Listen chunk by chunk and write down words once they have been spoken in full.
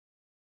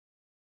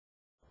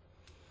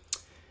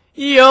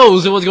Yo,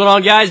 so what's going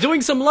on, guys?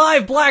 Doing some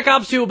live Black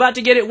Ops 2, about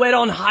to get it wet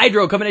on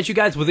Hydro, coming at you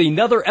guys with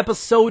another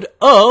episode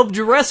of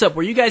Dress Up,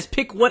 where you guys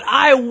pick what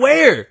I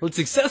wear. Let's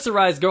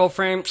accessorize,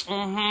 girlfriend.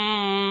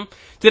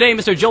 Today,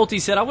 Mr. Jolty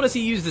said, I want to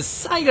see you use the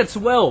Sight at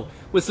 12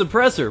 with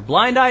Suppressor,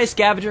 Blind Eye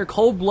Scavenger,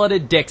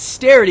 Cold-Blooded,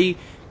 Dexterity,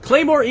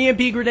 Claymore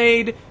EMP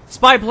Grenade,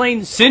 Spy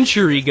Plane,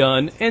 Century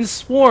Gun, and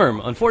Swarm.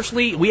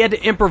 Unfortunately, we had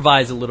to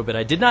improvise a little bit.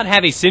 I did not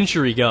have a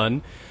Century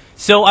Gun.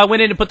 So I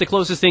went in and put the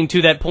closest thing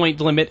to that point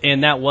limit,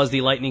 and that was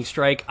the Lightning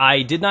Strike.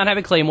 I did not have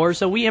a Claymore,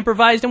 so we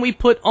improvised and we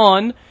put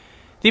on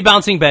the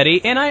Bouncing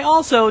Betty, and I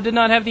also did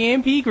not have the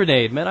EMP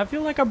Grenade. Man, I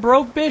feel like a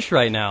broke bitch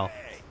right now.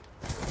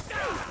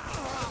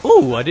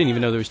 Ooh, I didn't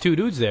even know there was two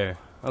dudes there.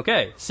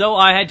 Okay, so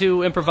I had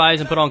to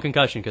improvise and put on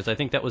Concussion, because I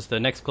think that was the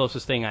next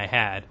closest thing I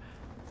had.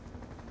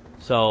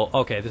 So,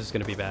 okay, this is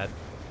going to be bad.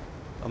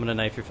 I'm going to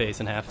knife your face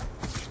in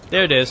half.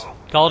 There it is.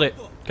 Called it.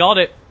 Called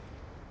it.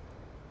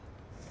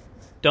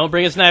 Don't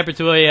bring a sniper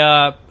to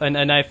a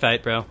knife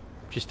fight, bro.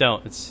 Just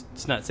don't.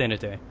 It's not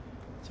sanitary.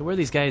 So where are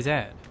these guys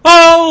at?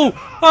 Oh!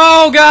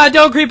 Oh, God,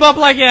 don't creep up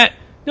like that!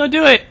 Don't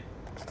do it!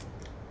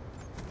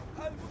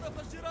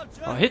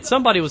 Oh, hit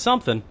somebody with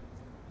something.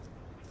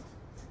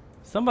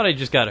 Somebody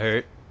just got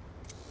hurt.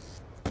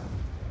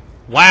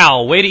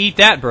 Wow, way to eat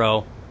that,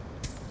 bro.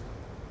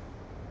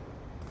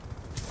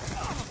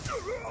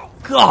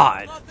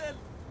 God!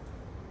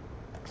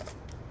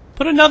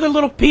 Put another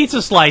little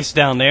pizza slice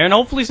down there, and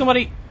hopefully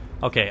somebody...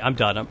 Okay, I'm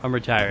done. I'm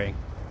retiring.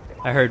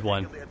 I heard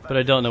one, but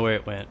I don't know where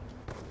it went.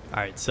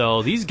 Alright,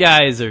 so these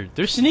guys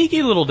they're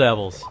sneaky little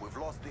devils.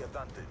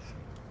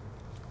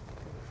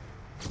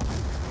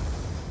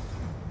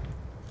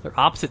 They're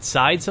opposite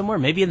sides somewhere,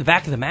 maybe in the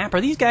back of the map. Are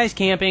these guys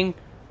camping?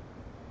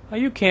 Are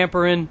you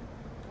campering?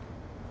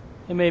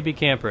 They may be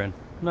campering.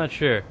 I'm not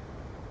sure.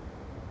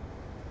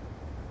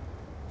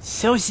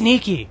 So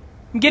sneaky.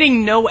 I'm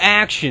getting no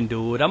action,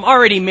 dude. I'm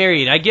already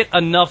married. I get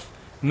enough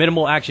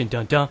minimal action.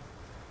 Dun dun.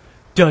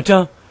 Dun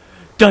dun,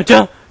 dun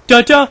dun,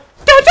 dun dun,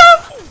 dun dun!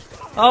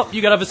 Oh,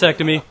 you got a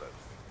vasectomy.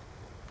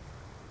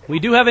 We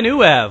do have an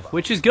UAV,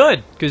 which is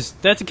good, because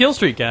that's a kill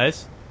streak,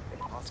 guys.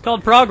 It's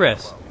called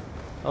progress.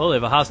 Oh, they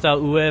have a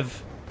hostile UAV.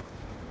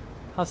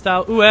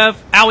 Hostile UAV.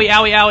 Owie,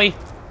 owie, owie.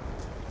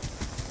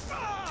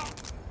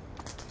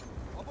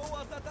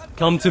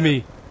 Come to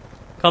me.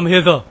 Come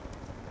hither.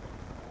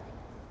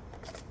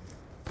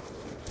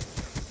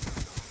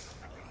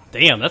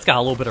 Damn, that's got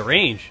a little bit of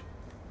range.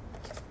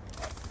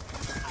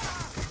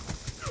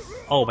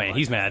 Oh man,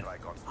 he's mad.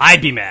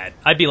 I'd be mad.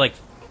 I'd be like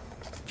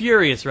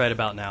furious right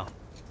about now.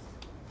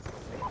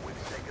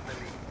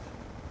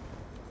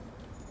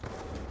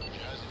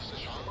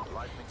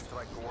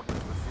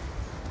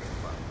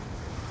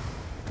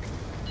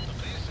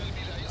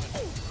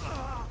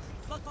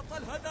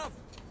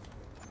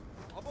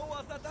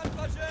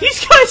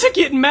 These guys are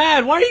getting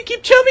mad. Why do you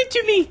keep chumming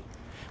to me?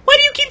 Why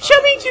do you keep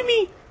chumming to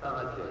me?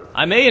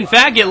 I may in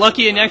fact get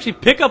lucky and actually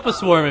pick up a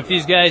swarm if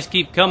these guys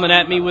keep coming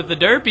at me with the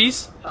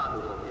derpies.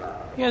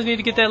 You guys need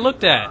to get that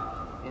looked at.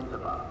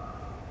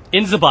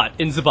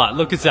 Inzabot,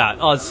 look at that.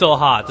 Oh, it's so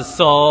hot. It's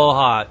so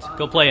hot.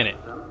 Go play in it.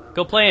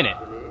 Go play in it.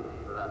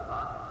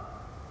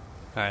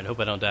 Alright, hope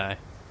I don't die.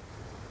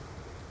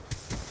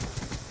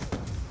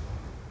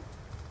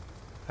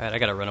 Alright, I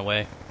gotta run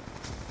away.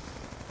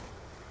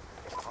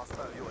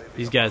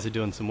 These guys are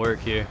doing some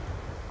work here.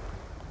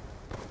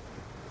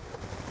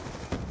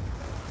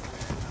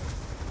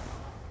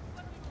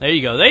 There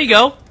you go, there you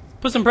go!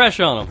 Put some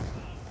pressure on them.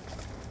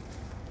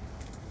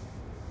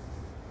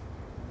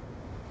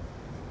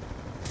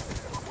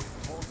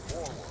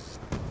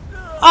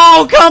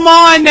 Oh, come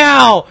on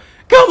now!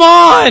 Come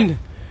on!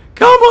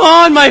 Come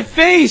on, my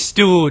face,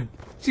 dude!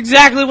 It's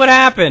exactly what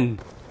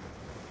happened.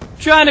 I'm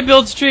trying to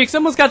build streaks.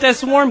 Almost got that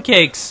swarm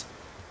cakes.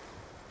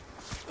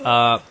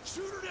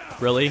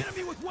 Really?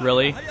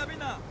 Really?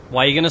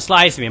 Why are you gonna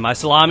slice me? Am I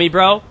salami,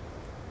 bro?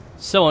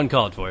 So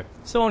uncalled for.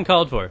 So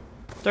uncalled for.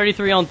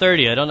 33 on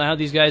 30. I don't know how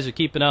these guys are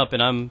keeping up,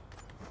 and I'm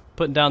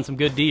putting down some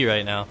good D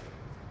right now.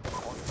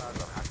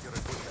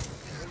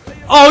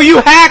 Oh, you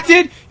hacked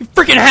it? You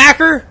freaking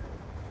hacker!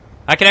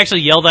 I can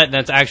actually yell that, and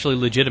that's actually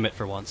legitimate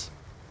for once.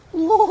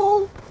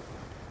 LOL.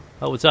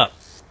 Oh, what's up?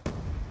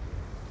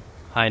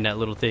 Hiding that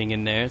little thing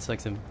in there. It's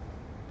like some...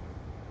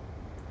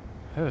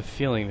 I have a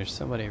feeling there's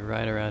somebody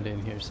right around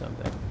in here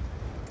something.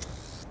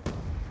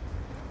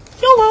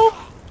 YOLO!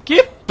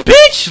 Get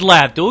bitch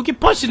slapped, dude! Get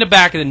punched in the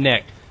back of the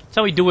neck. That's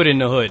how we do it in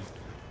the hood.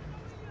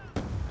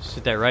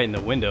 Sit that right in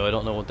the window. I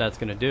don't know what that's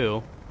gonna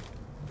do.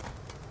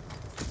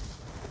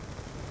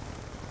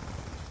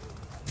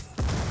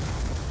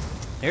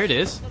 There it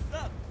is.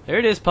 There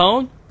it is,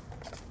 Pone.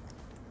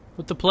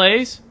 With the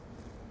plays.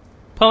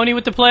 Pony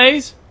with the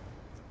plays.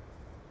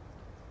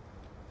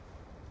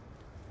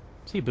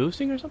 Is he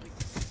boosting or something?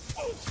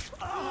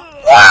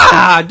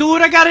 Ah,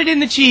 dude, I got it in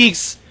the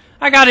cheeks.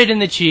 I got it in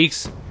the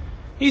cheeks.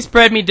 He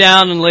spread me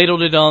down and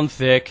ladled it on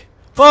thick.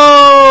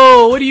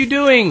 Whoa! What are you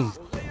doing?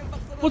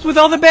 What's with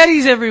all the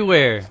Bettys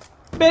everywhere?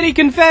 Betty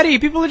confetti.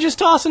 People are just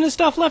tossing this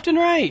stuff left and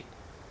right.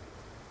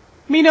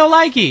 Me no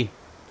likey.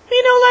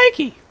 Me no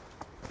likey.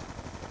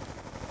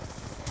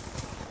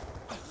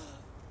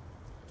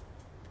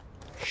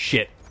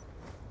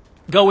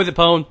 Go with it,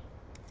 Pwn.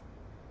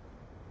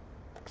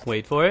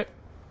 Wait for it.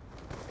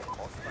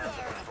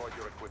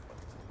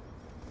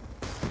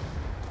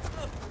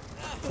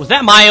 Was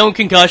that my own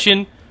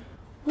concussion?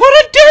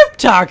 What a derp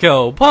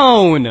taco!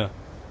 Pwn!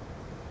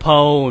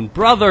 Pwn.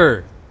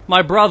 Brother!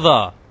 My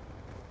brother!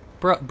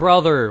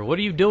 Brother, what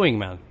are you doing,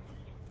 man?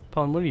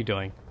 Pwn, what are you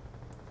doing?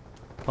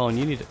 Pwn,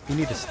 you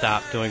need to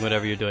stop doing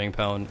whatever you're doing,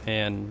 Pwn,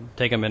 and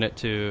take a minute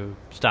to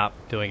stop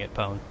doing it,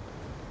 Pwn.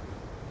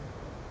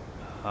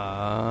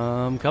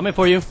 I'm coming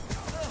for you.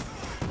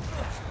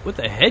 With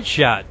a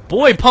headshot.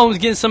 Boy, Pwn's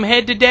getting some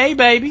head today,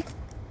 baby.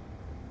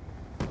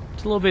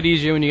 It's a little bit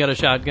easier when you got a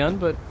shotgun,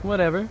 but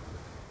whatever.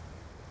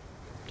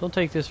 Don't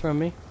take this from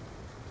me.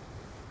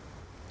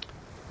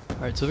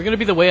 Alright, so they're gonna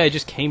be the way I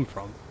just came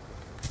from.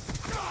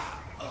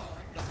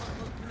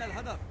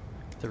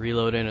 To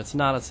reload in. It's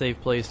not a safe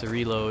place to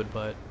reload,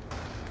 but...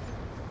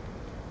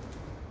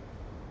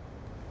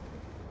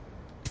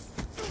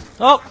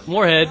 Oh!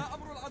 More head.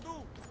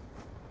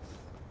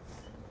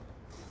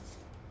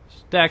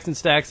 Stacks and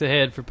stacks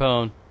ahead for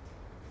Pwn.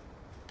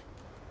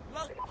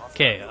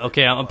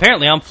 Okay,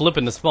 apparently I'm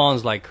flipping the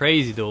spawns like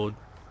crazy, dude.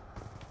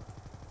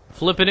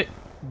 Flipping it,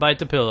 bite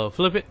the pillow.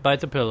 Flip it, bite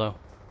the pillow.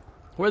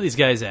 Where are these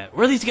guys at?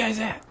 Where are these guys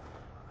at?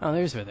 Oh,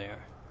 there's where they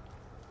are.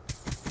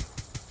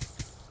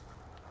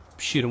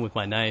 Shoot them with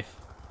my knife.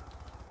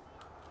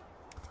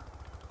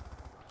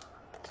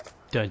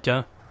 Dun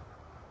dun.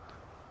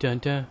 Dun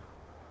dun.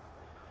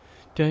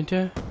 Dun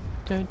dun.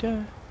 Dun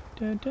dun.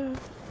 Dun dun.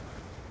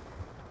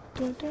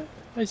 Dun dun.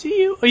 I see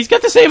you. Oh, he's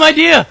got the same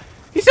idea!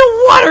 He's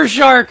a water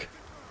shark!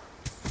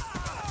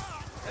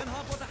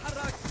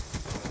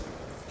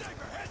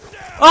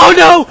 Oh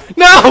no!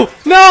 No!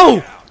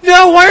 No!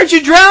 No! Why aren't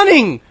you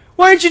drowning?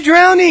 Why aren't you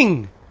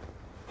drowning?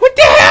 What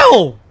the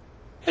hell?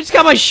 I just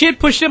got my shit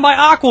pushed in by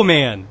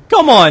Aquaman.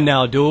 Come on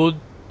now, dude.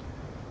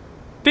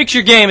 Fix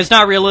your game, it's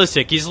not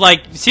realistic. He's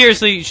like,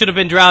 seriously, should have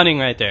been drowning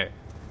right there.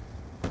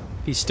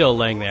 He's still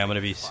laying there, I'm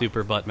gonna be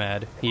super butt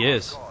mad. He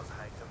is.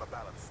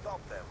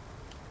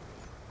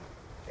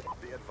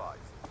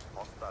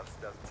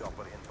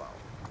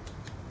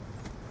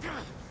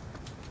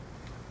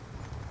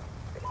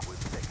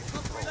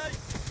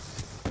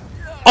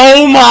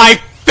 Oh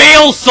my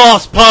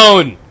FAILSAUCE,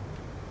 Pwn!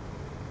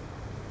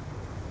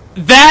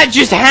 That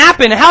just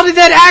happened! How did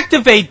that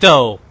activate,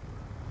 though?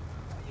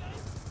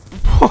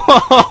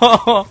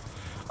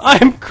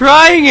 I'm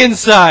crying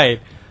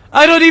inside!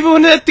 I don't even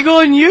want that to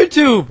go on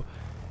YouTube!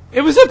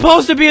 It was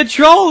supposed to be a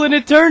troll, and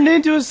it turned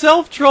into a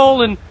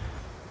self-troll, and...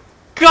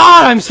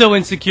 God, I'm so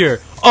insecure!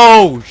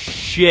 Oh,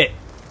 shit!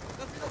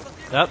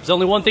 Yep, there's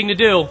only one thing to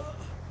do.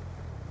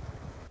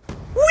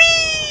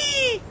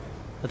 Whee!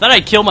 I thought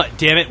I'd kill my...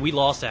 Damn it, we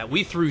lost that.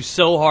 We threw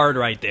so hard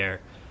right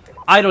there.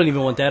 I don't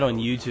even want that on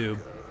YouTube.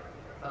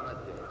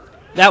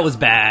 That was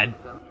bad.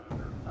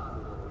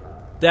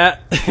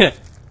 That...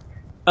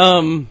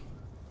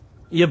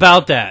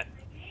 about that.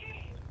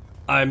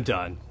 I'm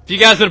done. If you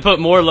guys want to put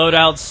more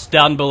loadouts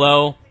down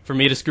below for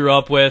me to screw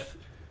up with,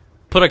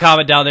 put a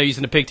comment down there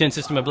using the Pig 10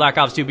 system of Black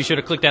Ops 2. Be sure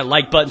to click that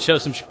like button, show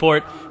some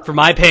support for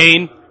my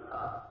pain.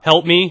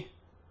 Help me.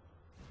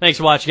 Thanks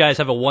for watching, guys.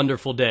 Have a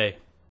wonderful day.